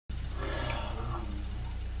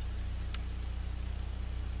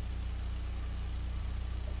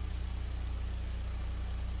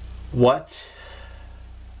What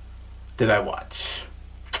did I watch?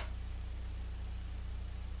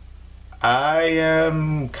 I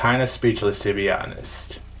am kind of speechless, to be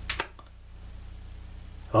honest.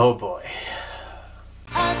 Oh boy.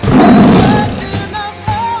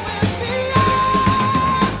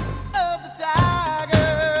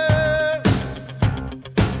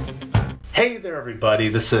 Hey there everybody,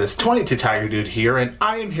 this is 22 Tiger Dude here, and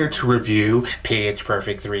I am here to review Pitch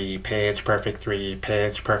Perfect 3, Pitch Perfect 3,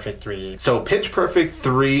 Pitch Perfect 3. So Pitch Perfect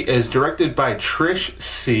 3 is directed by Trish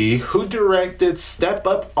Sie, who directed Step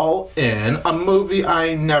Up All In, a movie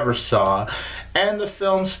I never saw. And the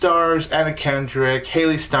film stars Anna Kendrick,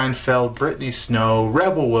 Hailee Steinfeld, Brittany Snow,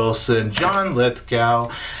 Rebel Wilson, John Lithgow,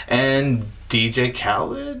 and DJ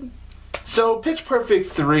Khaled? So, Pitch Perfect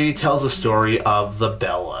 3 tells the story of the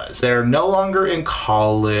Bellas. They're no longer in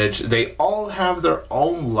college. They all have their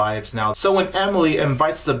own lives now. So when Emily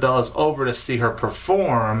invites the Bellas over to see her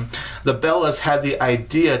perform, the Bellas had the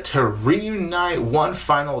idea to reunite one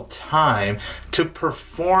final time to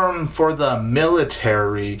perform for the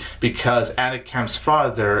military because Anna Camp's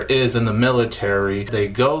father is in the military. They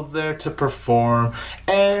go there to perform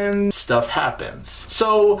and stuff happens.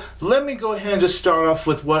 So let me go ahead and just start off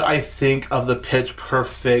with what I think of the Pitch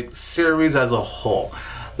Perfect series as a whole.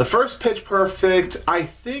 The first Pitch Perfect, I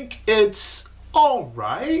think it's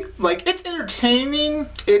alright. Like, it's entertaining,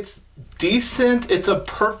 it's decent, it's a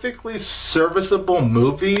perfectly serviceable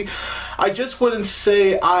movie. I just wouldn't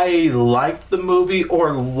say I liked the movie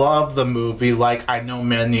or love the movie like I know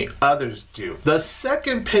many others do. The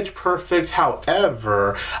second Pitch Perfect,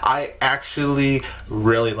 however, I actually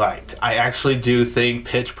really liked. I actually do think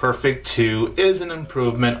Pitch Perfect 2 is an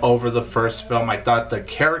improvement over the first film. I thought the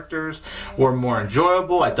characters were more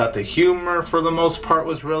enjoyable. I thought the humor for the most part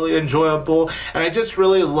was really enjoyable. And I just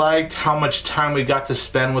really liked how much time we got to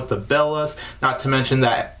spend with the Bellas, not to mention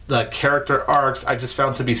that the character arcs I just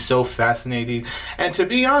found to be so fascinating. And to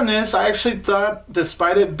be honest, I actually thought,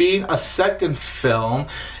 despite it being a second film,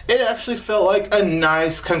 it actually felt like a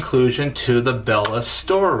nice conclusion to the Bella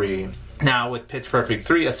story. Now with Pitch Perfect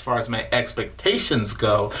 3, as far as my expectations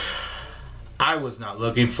go, I was not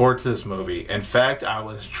looking forward to this movie. In fact, I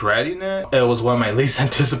was dreading it. It was one of my least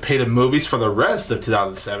anticipated movies for the rest of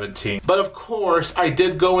 2017. But of course, I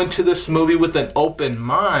did go into this movie with an open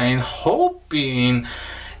mind, hoping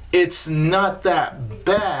it's not that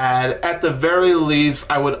bad. At the very least,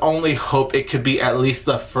 I would only hope it could be at least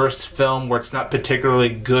the first film where it's not particularly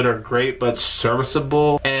good or great, but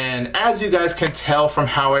serviceable. And as you guys can tell from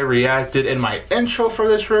how I reacted in my intro for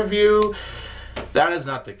this review, that is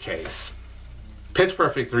not the case. Pitch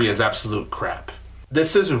Perfect 3 is absolute crap.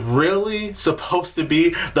 This is really supposed to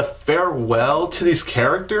be the farewell to these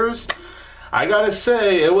characters. I gotta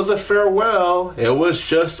say, it was a farewell. It was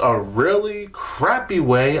just a really crappy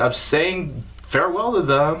way of saying farewell to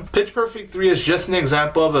them. Pitch Perfect 3 is just an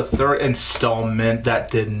example of a third installment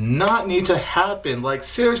that did not need to happen. Like,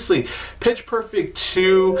 seriously, Pitch Perfect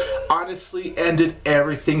 2 honestly ended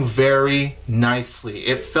everything very nicely.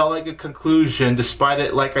 It felt like a conclusion, despite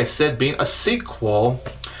it, like I said, being a sequel.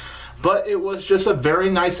 But it was just a very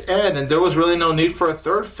nice end, and there was really no need for a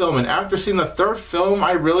third film. And after seeing the third film,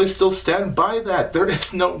 I really still stand by that. There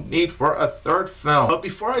is no need for a third film. But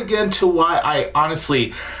before I get into why I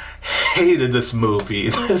honestly hated this movie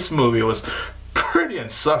was pretty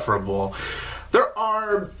insufferable. There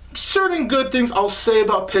are certain good things I'll say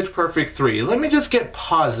about Pitch Perfect 3. Let me just get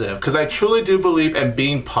positive, because I truly do believe in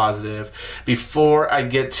being positive before I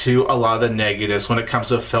get to a lot of the negatives when it comes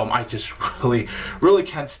to a film I just really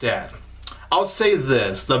can't stand. I'll say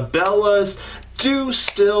this: the Bellas do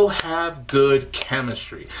still have good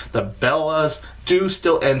chemistry. The Bellas do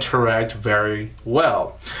still interact very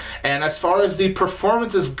well. And as far as the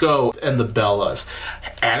performances go in the Bellas,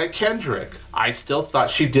 Anna Kendrick, I still thought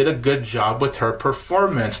she did a good job with her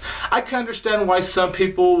performance. I can understand why some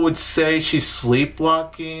people would say she's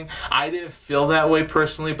sleepwalking. I didn't feel that way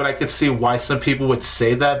personally, but I could see why some people would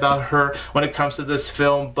say that about her when it comes to this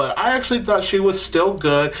film. But I actually thought she was still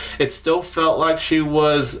good. It still felt like she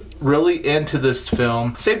was really into this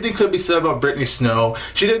film. Same thing could be said about Brittany Snow.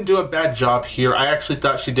 She didn't do a bad job here. I actually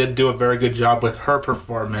thought she did do a very good job with her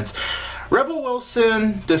performance. Rebel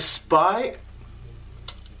Wilson, despite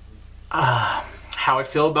how I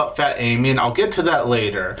feel about Fat Amy, and I'll get to that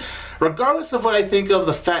later. Regardless of what I think of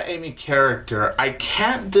the Fat Amy character, I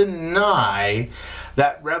can't deny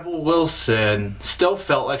that Rebel Wilson still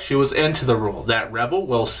felt like she was into the role. That Rebel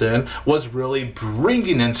Wilson was really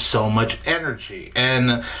bringing in so much energy,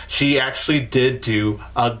 and she actually did do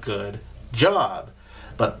a good job.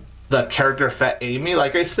 But the character Fat Amy,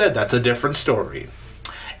 like I said, that's a different story.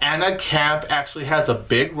 Anna Camp actually has a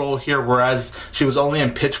big role here, whereas she was only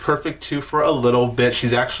in Pitch Perfect 2 for a little bit.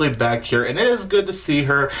 She's actually back here, and it is good to see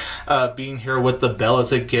her being here with the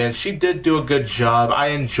Bellas again. She did do a good job. I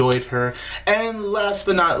enjoyed her. And last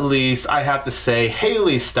but not least, I have to say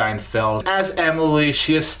Hailee Steinfeld. As Emily,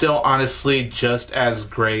 she is still honestly just as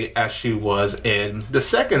great as she was in the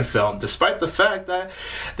second film, despite the fact that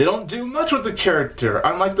they don't do much with the character,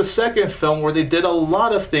 unlike the second film where they did a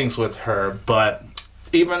lot of things with her. But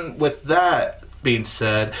even with that being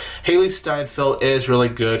said, Hailee Steinfeld is really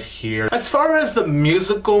good here. As far as the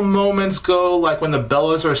musical moments go, like when the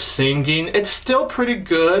Bellas are singing, it's still pretty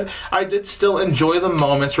good. I did still enjoy the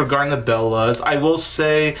moments regarding the Bellas. I will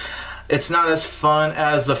say it's not as fun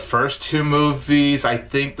as the first two movies. I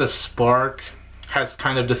think the spark has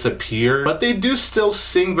kind of disappeared, but they do still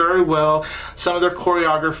sing very well. Some of their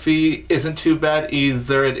choreography isn't too bad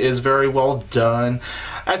either. It is very well done.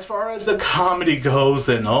 As far as the comedy goes,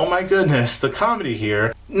 and oh my goodness, the comedy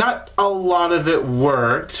here, not a lot of it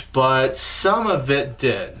worked, but some of it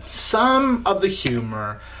did. Some of the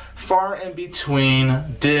humor, far in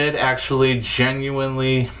between, did actually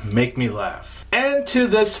genuinely make me laugh. And to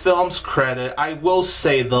this film's credit, I will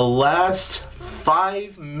say the last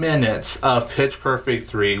 5 minutes of Pitch Perfect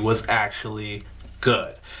 3 was actually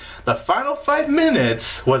good. The final 5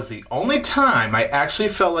 minutes was the only time I actually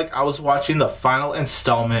felt like I was watching the final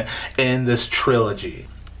installment in this trilogy.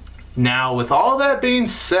 Now, with all that being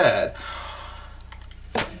said,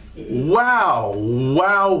 wow,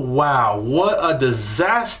 what a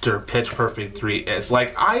disaster Pitch Perfect 3 is.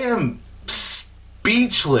 Like, I am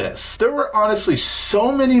speechless. There were honestly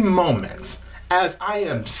so many moments as I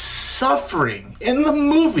am suffering in the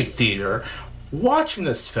movie theater watching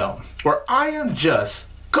this film where I am just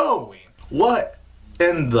going, what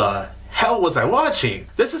in the hell was I watching?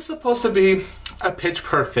 This is supposed to be a Pitch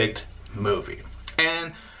Perfect movie,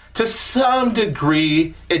 and to some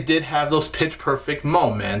degree it did have those Pitch Perfect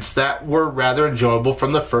moments that were rather enjoyable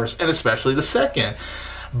from the first and especially the second,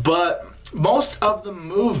 but most of the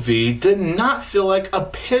movie did not feel like a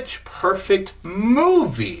Pitch Perfect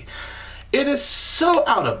movie. It is so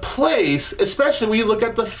out of place, especially when you look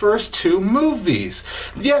at the first two movies.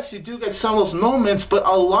 Yes, you do get some of those moments, but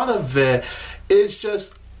a lot of it is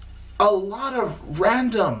just a lot of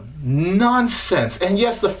random nonsense. And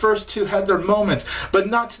yes, the first two had their moments, but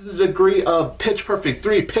not to the degree of Pitch Perfect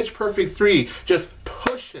 3. Pitch Perfect 3 just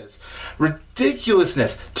pushes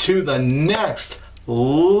ridiculousness to the next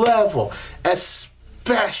level,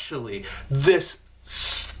 especially this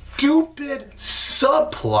stupid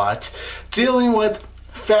subplot dealing with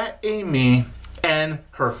Fat Amy and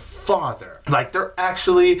her father. Like, they're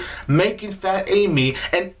actually making Fat Amy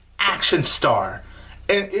an action star,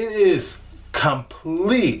 and it is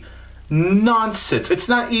complete nonsense. It's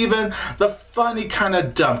not even the funny kind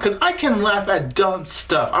of dumb, because I can laugh at dumb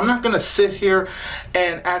stuff. I'm not gonna sit here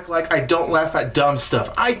and act like I don't laugh at dumb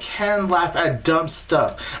stuff. I can laugh at dumb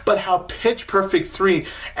stuff, but how Pitch Perfect 3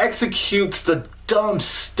 executes the dumb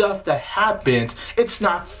stuff that happens, it's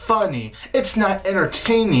not funny, it's not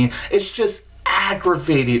entertaining, it's just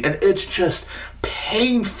aggravating, and it's just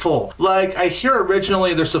painful. Like, I hear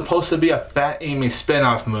originally there's supposed to be a Fat Amy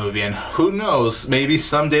spin-off movie, and who knows, maybe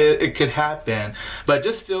someday it could happen, but it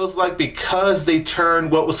just feels like because they turned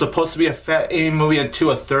what was supposed to be a Fat Amy movie into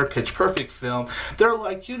a third Pitch Perfect film, they're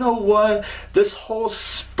like, you know what, this whole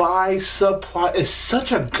spy subplot is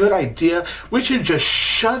such a good idea, we should just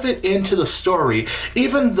shove it into the story,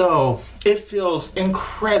 even though it feels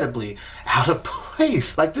incredibly out of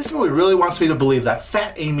place. Like, this movie really wants me to believe that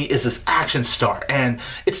Fat Amy is this action star, and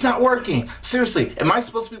it's not working. Seriously, am I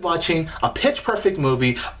supposed to be watching a Pitch Perfect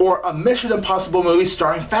movie or a Mission Impossible movie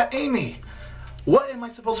starring Fat Amy? What am I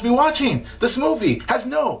supposed to be watching? This movie has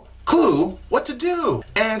no clue what to do.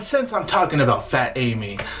 And since I'm talking about Fat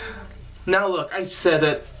Amy, now look, I said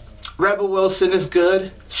it, Rebel Wilson is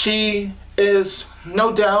good. She is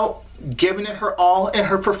no doubt giving it her all in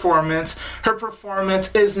her performance. Her performance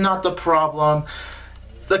is not the problem.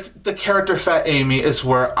 The character Fat Amy is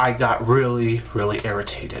where I got really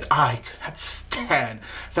irritated. I could not stand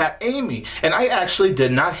Fat Amy, and I actually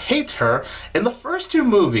did not hate her in the first two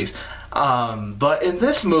movies. But in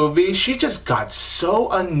this movie, she just got so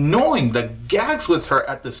annoying. The gags with her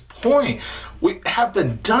at this point have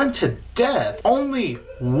been done to death. Only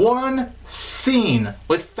one scene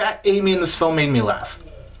with Fat Amy in this film made me laugh.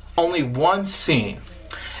 Only one scene.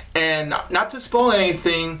 And not to spoil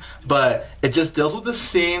anything, but it just deals with the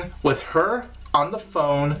scene with her on the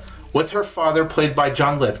phone with her father, played by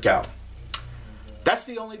John Lithgow. That's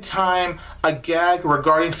the only time a gag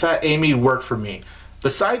regarding Fat Amy worked for me.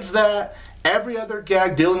 Besides that, Every other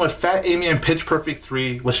gag dealing with Fat Amy in Pitch Perfect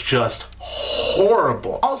 3 was just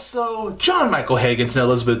horrible. Also, John Michael Higgins and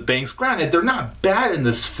Elizabeth Banks, granted, they're not bad in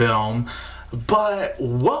this film, but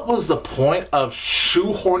what was the point of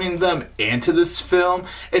shoehorning them into this film?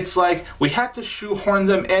 It's like we had to shoehorn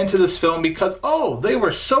them into this film because, oh, they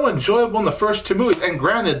were so enjoyable in the first two movies, and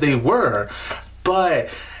granted, they were, but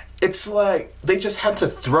it's like they just had to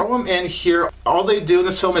throw them in here. All they do in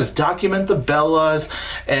this film is document the Bellas,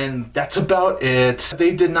 and that's about it.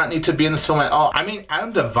 They did not need to be in this film at all. I mean,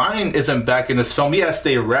 Adam Devine isn't back in this film. Yes,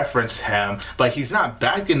 they reference him, but he's not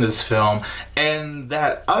back in this film. And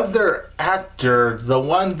that other actor, the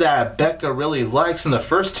one that Becca really likes in the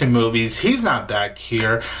first two movies, he's not back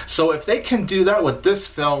here. So if they can do that with this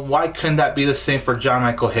film, why couldn't that be the same for John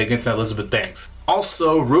Michael Higgins and Elizabeth Banks?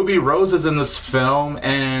 Also, Ruby Rose is in this film,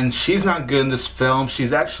 and she's not good in this film.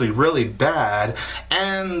 She's actually really bad.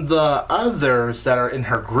 And the others that are in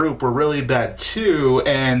her group were really bad too.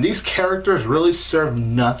 And these characters really serve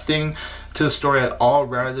nothing to the story at all,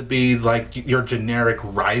 rather than be like your generic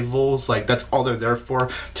rivals. Like, that's all they're there for,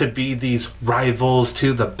 to be these rivals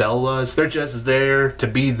to the Bellas. They're just there to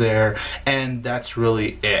be there, and that's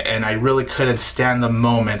really it. And I really couldn't stand the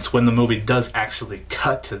moments when the movie does actually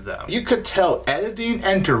cut to them. You could tell editing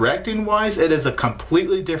and directing wise, it is a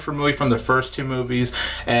completely different movie from the first two movies,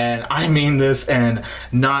 and I mean this in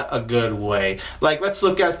not a good way. Like, let's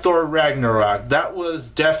look at Thor Ragnarok. That was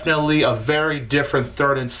definitely a very different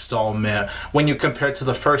third installment when you compare it to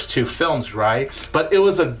the first two films, right? But it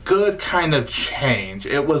was a good kind of change.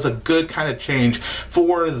 It was a good kind of change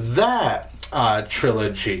for that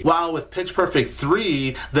trilogy. While with Pitch Perfect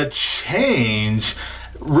 3, the change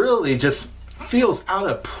really just feels out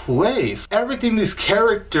of place. Everything these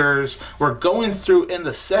characters were going through in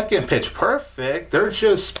the second Pitch Perfect, they're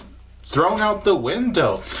just thrown out the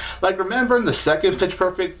window. Like, remember in the second Pitch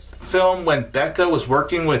Perfect film when Becca was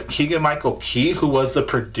working with Keegan-Michael Key, who was the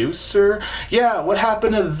producer? Yeah, what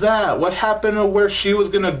happened to that? What happened to where she was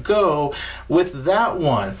gonna go with that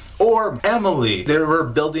one? Or Emily, they were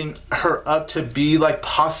building her up to be like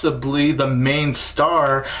possibly the main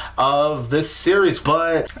star of this series,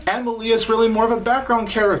 but Emily is really more of a background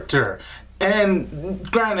character. And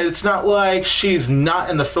granted, it's not like she's not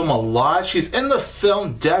in the film a lot. She's in the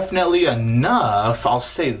film definitely enough, I'll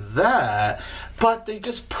say that, but they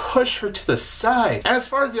just push her to the side. And as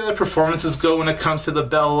far as the other performances go when it comes to the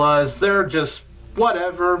Bellas, they're just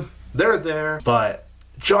whatever, they're there. But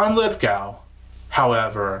John Lithgow,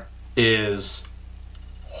 however, is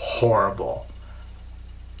horrible.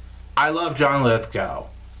 I love John Lithgow.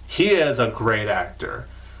 He is a great actor.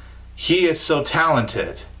 He is so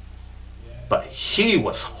talented. But he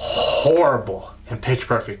was horrible in Pitch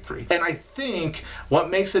Perfect 3. And I think what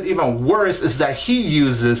makes it even worse is that he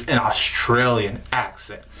uses an Australian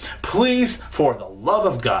accent. Please, for the love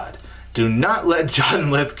of God, do not let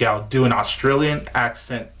John Lithgow do an Australian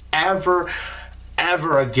accent ever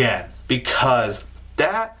again, because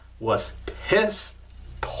that was piss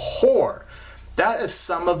poor. That is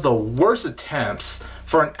some of the worst attempts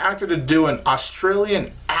for an actor to do an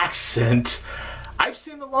Australian accent I've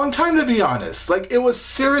seen in a long time, to be honest. Like, it was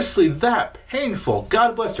seriously that painful.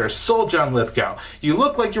 God bless your soul, John Lithgow. You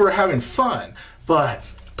look like you were having fun, but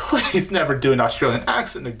please never do an Australian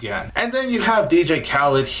accent again. And then you have DJ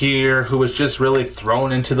Khaled here, who was just really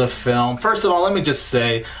thrown into the film. First of all, let me just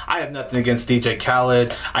say, I have nothing against DJ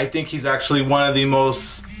Khaled. I think he's actually one of the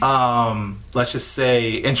most, let's just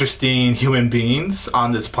say, interesting human beings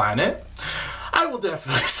on this planet. I will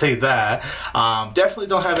definitely say that. Definitely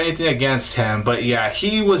don't have anything against him, but yeah,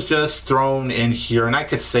 he was just thrown in here, and I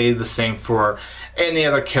could say the same for any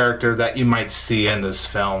other character that you might see in this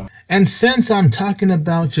film. And since I'm talking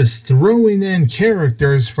about just throwing in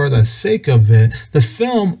characters for the sake of it, the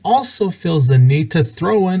film also feels the need to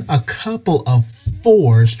throw in a couple of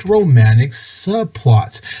forced romantic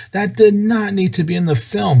subplots that did not need to be in the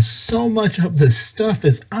film. So much of this stuff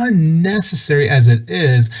is unnecessary as it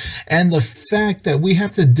is, and the fact that we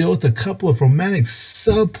have to deal with a couple of romantic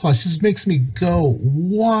subplots just makes me go,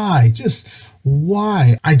 why? Just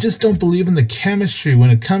why? I just don't believe in the chemistry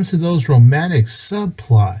when it comes to those romantic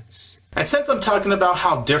subplots. And since I'm talking about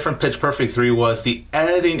how different Pitch Perfect 3 was, the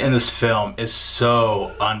editing in this film is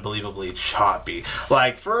so unbelievably choppy.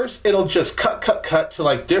 Like, first, it'll just cut to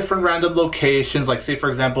like different random locations, like say for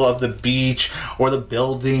example of the beach or the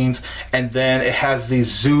buildings, and then it has these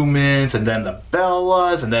zoom-ins and then the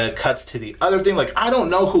Bellas, and then it cuts to the other thing. Like, I don't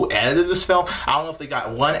know who edited this film. I don't know if they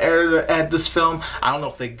got one editor to edit this film. I don't know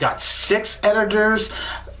if they got 6 editors.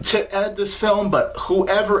 to edit this film, but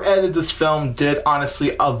whoever edited this film did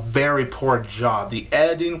honestly a very poor job. The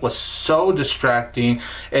editing was so distracting.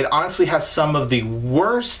 It honestly has some of the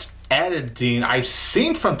worst editing I've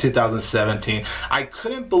seen from 2017. I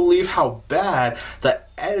couldn't believe how bad the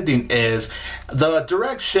editing is. The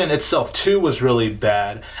direction itself too was really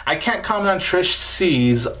bad. I can't comment on Trish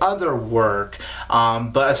Sie's other work,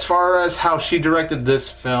 but as far as how she directed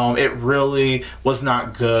this film, it really was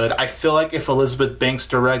not good. I feel like if Elizabeth Banks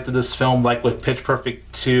directed this film like with Pitch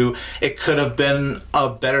Perfect 2, it could have been a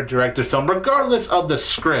better directed film regardless of the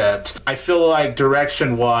script. I feel like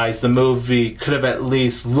direction wise the movie could have at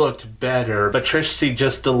least looked better, but Trish Sie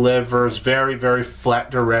just delivers very, very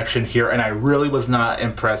flat direction here, and I really was not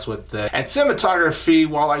impressed with it. And cinematography,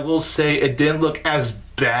 while I will say it didn't look as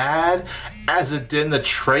bad as it did in the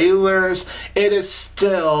trailers, it is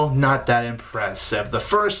still not that impressive. The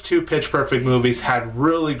first two Pitch Perfect movies had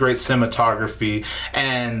really great cinematography,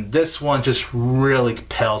 and this one just really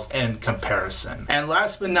pales in comparison. And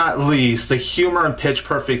last but not least, the humor in Pitch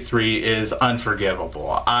Perfect 3 is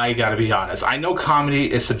unforgivable. I gotta be honest. I know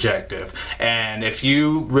comedy is subjective, and if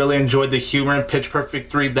you really enjoyed the humor in Pitch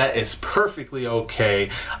Perfect 3, that is perfectly okay.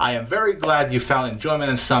 I am very glad you found enjoyment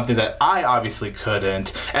in something that I obviously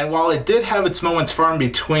couldn't. And while it did have its moments far in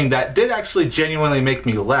between that did actually genuinely make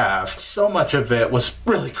me laugh, so much of it was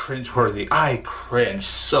really cringeworthy. I cringed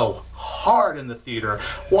so hard in the theater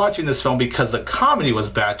watching this film because the comedy was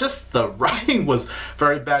bad. Just the writing was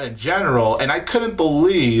very bad in general, and I couldn't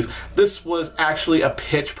believe this was actually a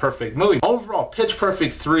Pitch Perfect movie. Overall, Pitch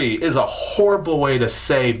Perfect 3 is a horrible way to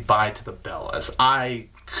say bye to the Bellas. I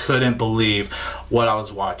couldn't believe what I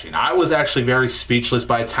was watching. I was actually very speechless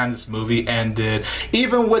by the time this movie ended.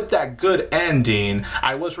 Even with that good ending,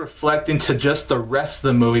 I was reflecting to just the rest of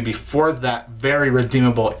the movie before that very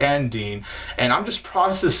redeemable ending, and I'm just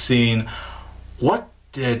processing, what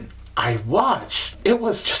did I watch? It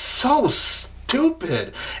was just so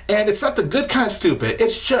stupid, and it's not the good kind of stupid,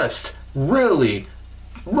 it's just really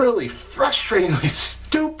frustratingly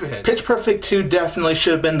stupid. Pitch Perfect 2 definitely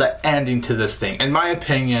should have been the ending to this thing. In my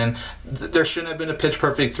opinion, there shouldn't have been a Pitch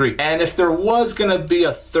Perfect 3. And if there was gonna be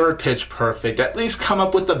a third Pitch Perfect, at least come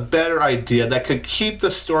up with a better idea that could keep the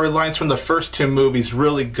storylines from the first two movies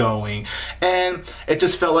really going. And it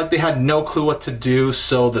just felt like they had no clue what to do,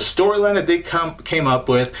 so the storyline that they came up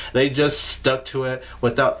with, they just stuck to it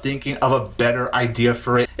without thinking of a better idea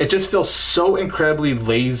for it. It just feels so incredibly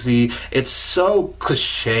lazy, it's so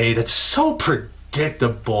cliched, it's so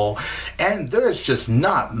predictable, and there's just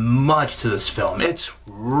not much to this film. It's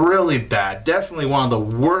really bad. Definitely one of the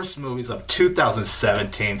worst movies of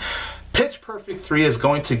 2017. Pitch Perfect 3 is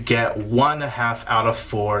going to get 1.5 out of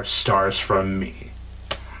 4 stars from me.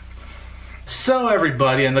 So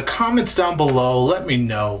everybody, in the comments down below, let me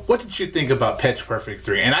know, what did you think about Pitch Perfect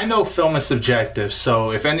 3? And I know film is subjective,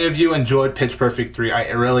 so if any of you enjoyed Pitch Perfect 3, I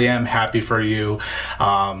really am happy for you.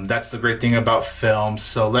 That's the great thing about film,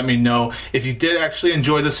 so let me know if you did actually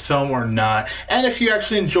enjoy this film or not, and if you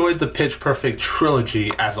actually enjoyed the Pitch Perfect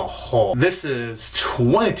trilogy as a whole. This is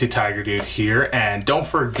 22 Tiger Dude here, and don't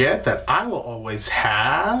forget that I will always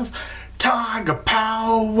have Tiger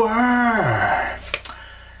Power!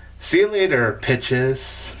 See you later,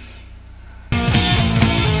 pitches.